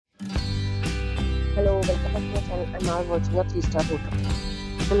welcome back to my channel and now watching a 3-star hotel.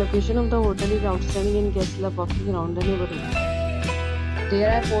 The location of the hotel is outstanding and guests love walking around the neighborhood.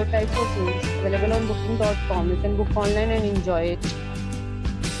 There are 4 types of rooms available on booking.com. You can book online and enjoy it.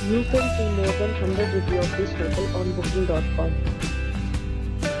 You can see more than 100 reviews of this hotel on booking.com.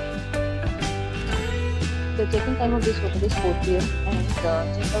 The check-in time of this hotel is 4 p.m. and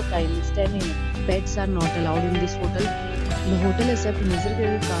the check-out time is 10 a.m. Pets are not allowed in this hotel. The hotel accepts major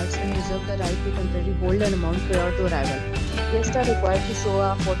credit cards and reserves the right to temporarily hold an amount prior to arrival. Guests are required to show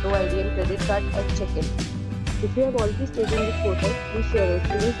a photo ID and credit card at check-in. If you have already stayed in this hotel, please share your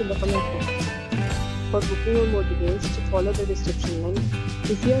experience in the comment box. For booking or more details, follow the description link.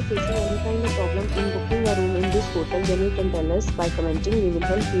 If you are facing any kind of problem in booking a room in this hotel, then you can tell us by commenting. We will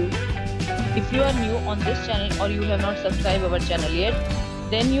help you. If you are new on this channel or you have not subscribed our channel yet,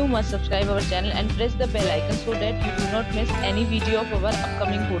 then you must subscribe our channel and press the bell icon so that you do not miss any video of our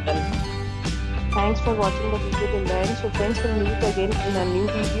upcoming hotel. Thanks for watching the video till the end. So friends, will meet again in a new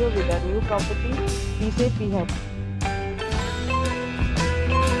video with a new property. Be safe, be happy.